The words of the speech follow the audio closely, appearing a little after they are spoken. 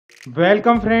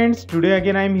Welcome friends, today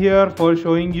again I am here for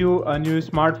showing you a new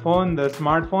smartphone. The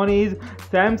smartphone is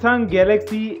Samsung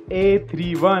Galaxy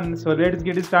A31. So let's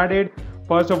get started.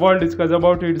 First of all, discuss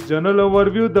about its general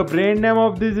overview. The brand name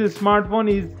of this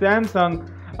smartphone is Samsung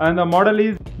and the model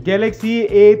is Galaxy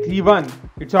A31.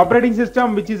 Its operating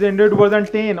system, which is Android version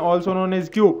 10, also known as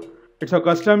Q. It's a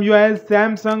custom UI,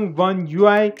 Samsung One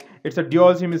UI. It's a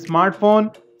dual SIM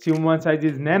smartphone. SIM 1 size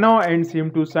is nano and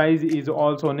SIM 2 size is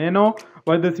also nano,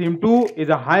 while the SIM 2 is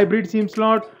a hybrid SIM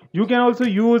slot. You can also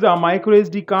use a micro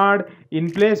SD card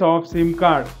in place of SIM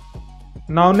card.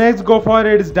 Now next go for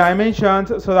its dimensions.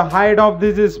 So the height of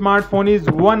this smartphone is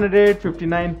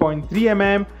 159.3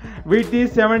 mm, width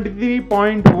is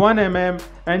 73.1 mm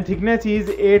and thickness is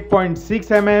 8.6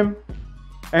 mm,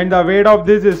 and the weight of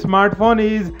this smartphone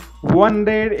is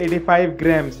 185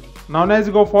 grams. Now let's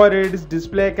go for its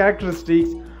display characteristics.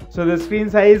 So the screen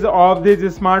size of this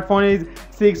smartphone is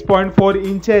 6.4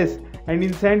 inches and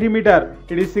in centimeter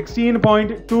it is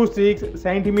 16.26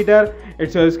 centimeter.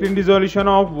 It's a screen resolution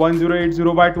of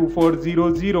 1080 by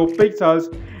 2400 pixels.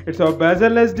 It's a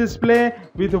bezel-less display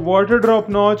with water drop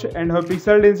notch and a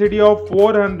pixel density of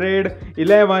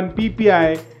 411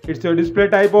 ppi. It's a display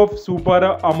type of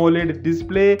Super AMOLED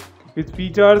display with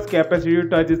features capacitive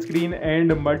touch screen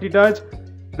and multi-touch.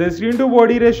 The screen to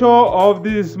body ratio of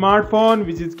this smartphone,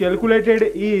 which is calculated,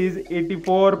 is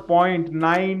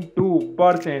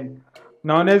 84.92%.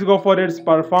 Now let's go for its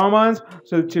performance.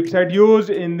 So the chipset used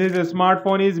in this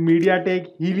smartphone is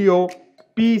MediaTek Helio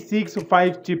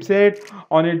P65 chipset.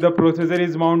 On it the processor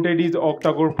is mounted is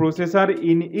octa-core processor.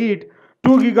 In it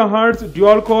 2 GHz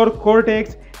dual core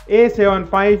Cortex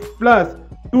A75 plus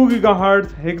 2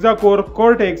 GHz hexa-core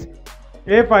Cortex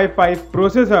A55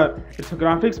 processor. It's a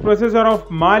graphics processor of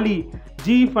Mali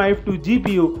G52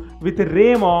 GPU with a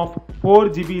RAM of 4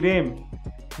 GB RAM.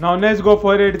 Now let's go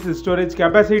for its storage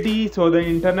capacity. So the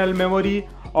internal memory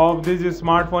of this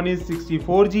smartphone is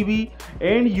 64 GB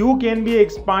and you can be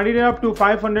expanded up to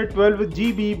 512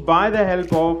 GB by the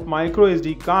help of micro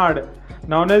SD card.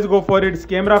 Now let's go for its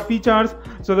camera features.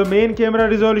 So the main camera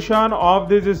resolution of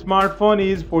this smartphone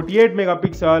is 48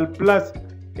 megapixel plus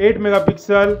 8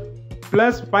 megapixel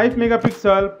plus 5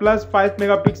 megapixel plus 5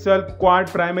 megapixel quad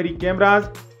primary cameras.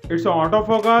 It's an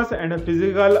autofocus and a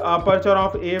physical aperture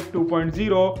of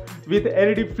f2.0 with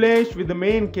LED flash with the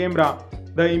main camera.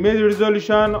 The image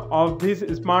resolution of this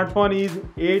smartphone is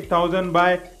 8000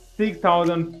 by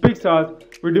 6000 pixels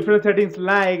with different settings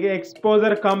like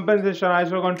exposure compensation,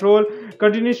 ISO control,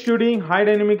 continuous shooting, high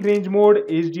dynamic range mode,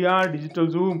 HDR, digital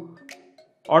zoom,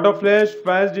 auto flash,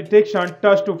 fast detection,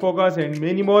 touch to focus and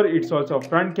many more. It's also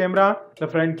front camera. The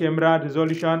front camera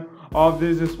resolution of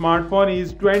this smartphone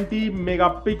is 20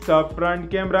 megapixel front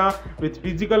camera with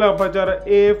physical aperture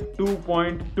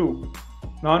f2.2.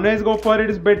 Now let's go for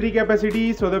its battery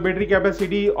capacity. So the battery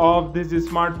capacity of this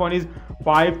smartphone is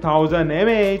 5000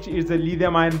 mAh. It's a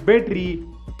lithium ion battery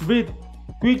with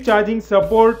quick charging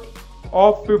support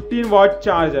of 15-watt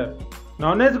charger.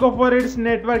 Now let's go for its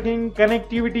networking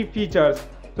connectivity features.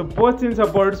 So both SIM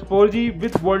supports 4G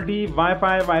with VoLTE,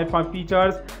 Wi-Fi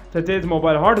features such as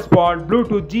mobile hotspot,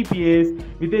 Bluetooth, GPS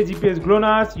with a GPS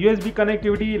GLONASS, USB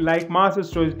connectivity like mass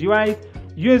storage device,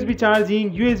 USB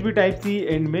charging, USB Type-C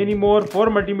and many more. For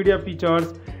multimedia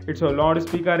features, it's a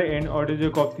loudspeaker and audio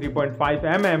jack of 3.5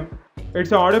 mm.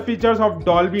 It's a audio features of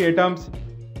Dolby Atmos.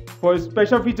 For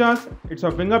special features, it's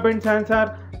a fingerprint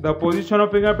sensor. The position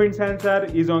of fingerprint sensor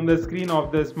is on the screen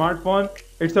of the smartphone.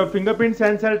 It's a fingerprint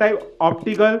sensor type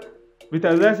optical with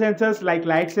other sensors like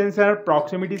light sensor,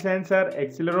 proximity sensor,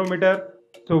 accelerometer.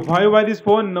 So why buy this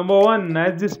phone? Number 1,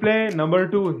 nice display. Number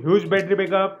 2, huge battery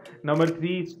backup. Number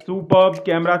 3, superb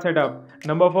camera setup.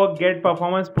 Number 4, great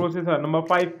performance processor. Number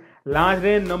 5, large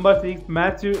range. Number 6,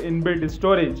 massive inbuilt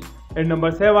storage. And number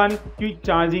 7, quick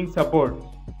charging support.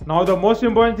 Now the most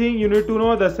important thing you need to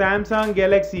know, the Samsung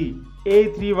Galaxy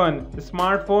A31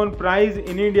 smartphone price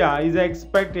in India is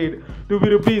expected to be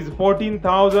rupees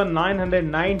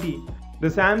 14,990. The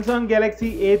Samsung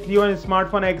Galaxy A31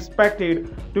 smartphone expected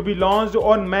to be launched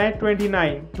on May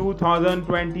 29,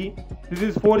 2020. This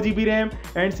is 4 GB RAM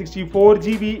and 64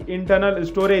 GB internal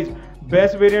storage.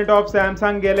 Best variant of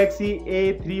Samsung Galaxy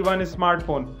A31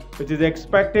 smartphone, which is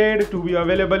expected to be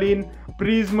available in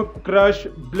Prism Crush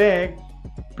Black,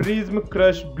 Prism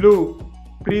Crush Blue,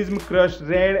 Prism Crush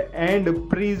Red and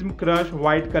Prism Crush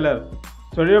White color.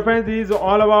 So dear friends, this is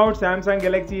all about Samsung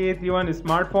Galaxy A31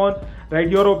 smartphone. Write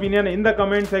your opinion in the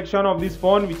comment section of this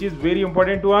phone, which is very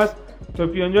important to us. So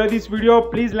if you enjoy this video,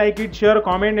 please like it, share,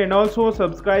 comment and also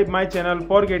subscribe my channel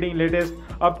for getting latest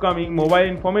upcoming mobile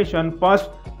information first.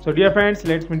 So dear friends,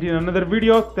 let's meet in another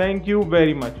video. Thank you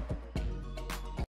very much.